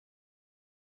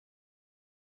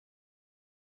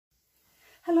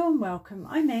Hello and welcome.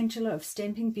 I'm Angela of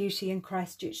Stamping Beauty in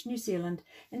Christchurch, New Zealand,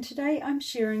 and today I'm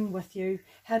sharing with you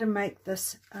how to make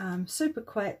this super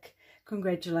quick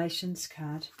congratulations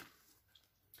card.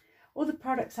 All the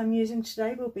products I'm using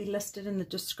today will be listed in the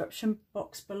description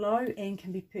box below and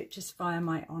can be purchased via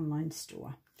my online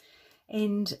store.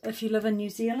 And if you live in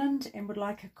New Zealand and would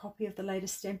like a copy of the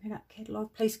latest Stampin' Up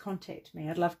catalogue, please contact me.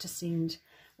 I'd love to send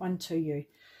one to you.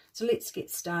 So let's get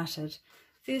started.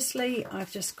 Firstly,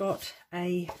 I've just got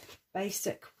a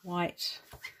basic white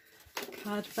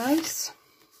card base,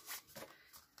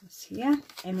 this here,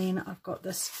 and then I've got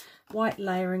this white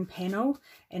layering panel,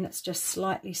 and it's just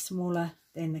slightly smaller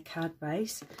than the card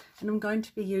base, and I'm going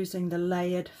to be using the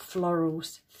Layered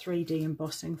Florals 3D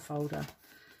embossing folder.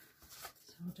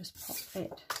 So I'll just pop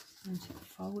that into the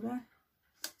folder,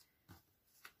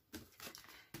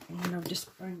 and I'll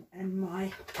just bring in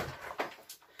my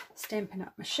Stampin'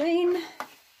 Up machine.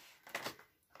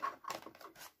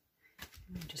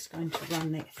 I'm just going to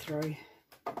run that through.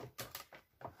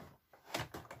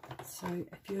 So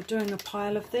if you're doing a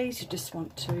pile of these, you just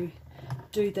want to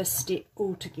do this step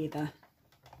all together.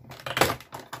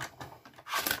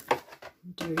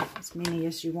 Do as many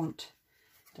as you want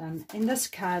done. And this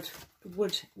card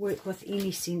would work with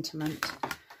any sentiment.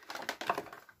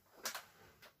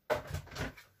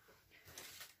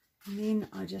 And then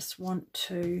I just want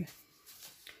to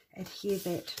adhere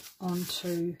that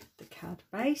onto the card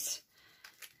base.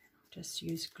 I'll just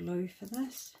use glue for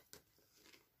this.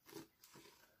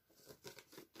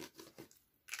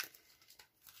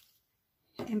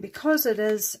 And because it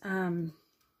is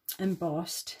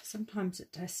embossed, sometimes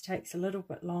it just takes a little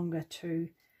bit longer to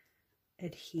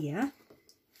adhere.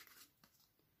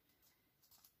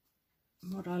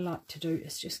 And what I like to do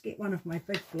is just get one of my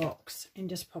big blocks and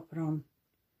just pop it on,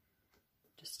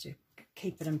 just to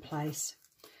keep it in place.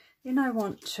 Then I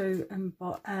want to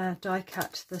die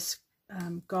cut this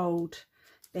gold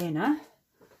banner.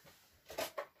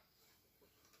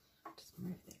 Just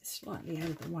move that slightly out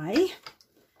of the way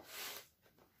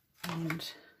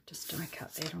and just die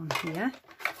cut that on here.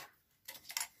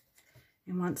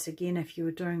 And once again, if you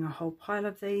were doing a whole pile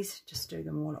of these, just do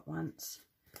them all at once.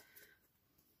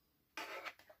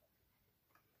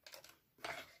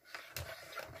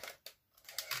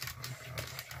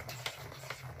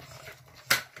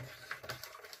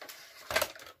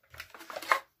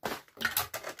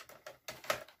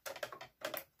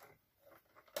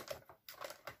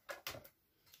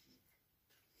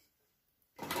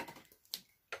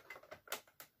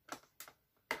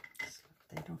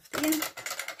 That off there.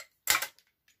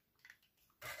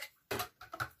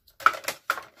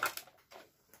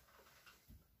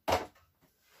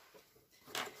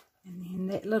 And then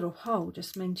that little hole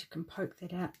just means you can poke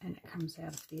that out and it comes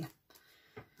out of there.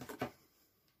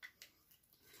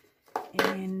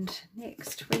 And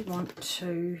next we want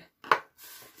to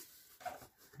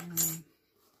just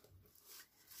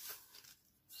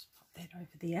pop that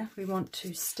over there. We want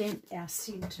to stamp our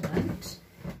sentiment.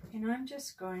 And I'm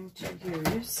just going to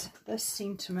use this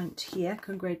sentiment here,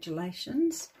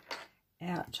 congratulations,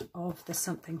 out of the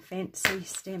Something Fancy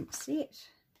stamp set.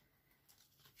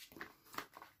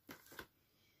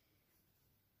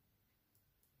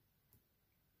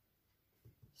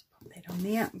 Just pop that on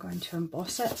there. I'm going to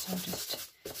emboss it, so I'll just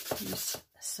use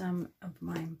some of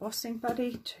my embossing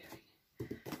buddy to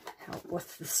help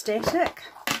with the static.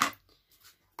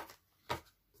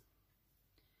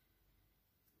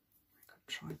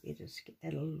 Try better to get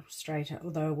that a little straighter,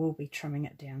 although I will be trimming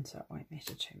it down so it won't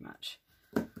matter too much.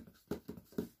 Stamp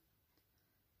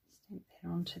that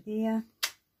onto there.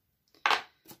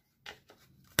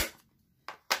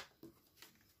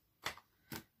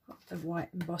 Pop the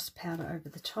white emboss powder over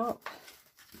the top.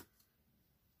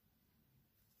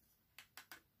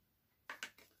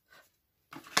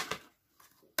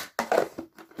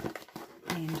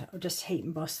 And I'll just heat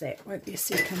emboss that, won't be a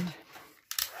second.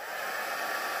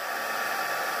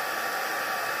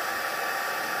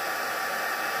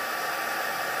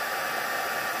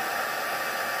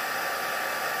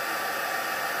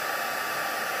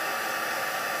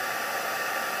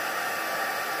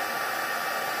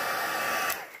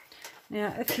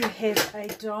 Now, if you have a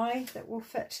die that will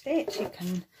fit that, you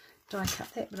can die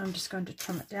cut that, but I'm just going to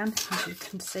trim it down. As you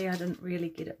can see, I didn't really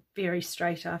get it very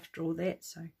straight after all that,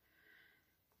 so I'll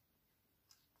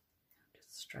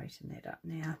just straighten that up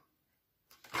now.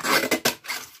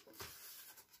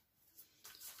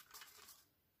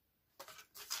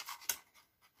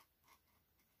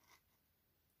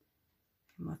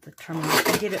 And with the trimmer, I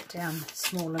can get it down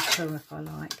smaller too if I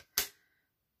like.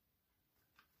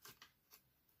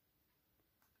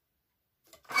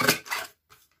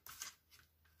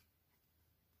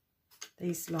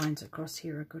 these lines across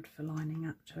here are good for lining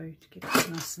up too, to get it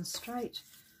nice and straight.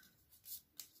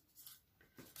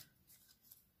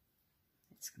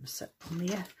 It's going to sit on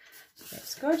there, so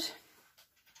that's good.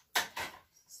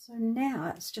 So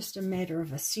now it's just a matter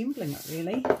of assembling it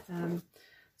really.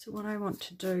 So what I want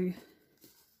to do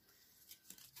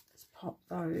is pop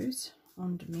those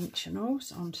on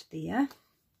dimensionals onto there,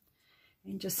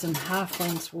 and just some half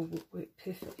ones will work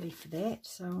perfectly for that.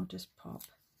 So I'll just pop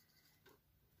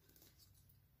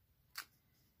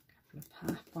a couple of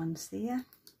half ones there,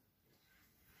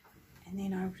 and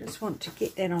then I just want to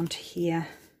get that onto here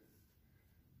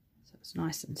so it's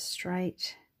nice and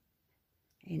straight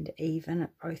and even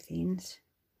at both ends.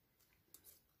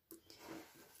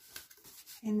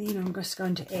 And then I'm just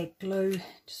going to add glue.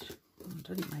 I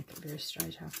didn't make it very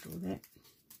straight after all that.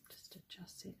 Just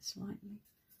adjust that slightly.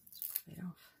 Let's put that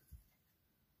off.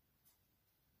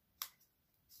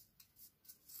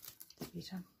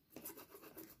 Better.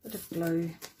 Bit of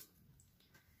glue.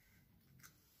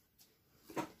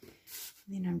 And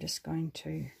then I'm just going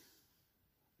to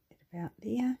get about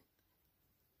there.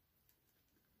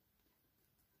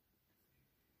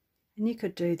 And you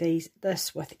could do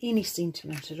this with any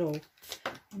sentiment at all.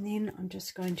 And then I'm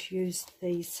just going to use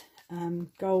these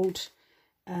gold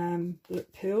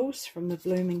pearls from the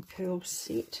Blooming Pearls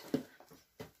set. And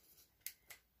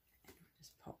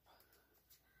just pop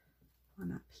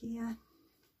one up here,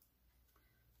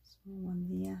 small one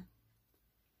there,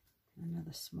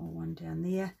 another small one down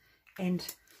there. And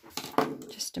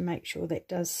just to make sure that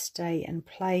does stay in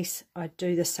place, I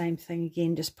do the same thing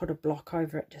again, just put a block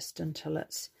over it just until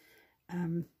it's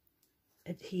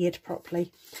adhered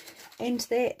properly. And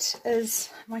that is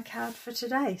my card for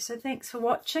today. So thanks for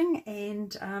watching,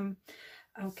 and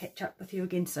I'll catch up with you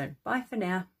again soon. Bye for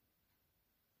now.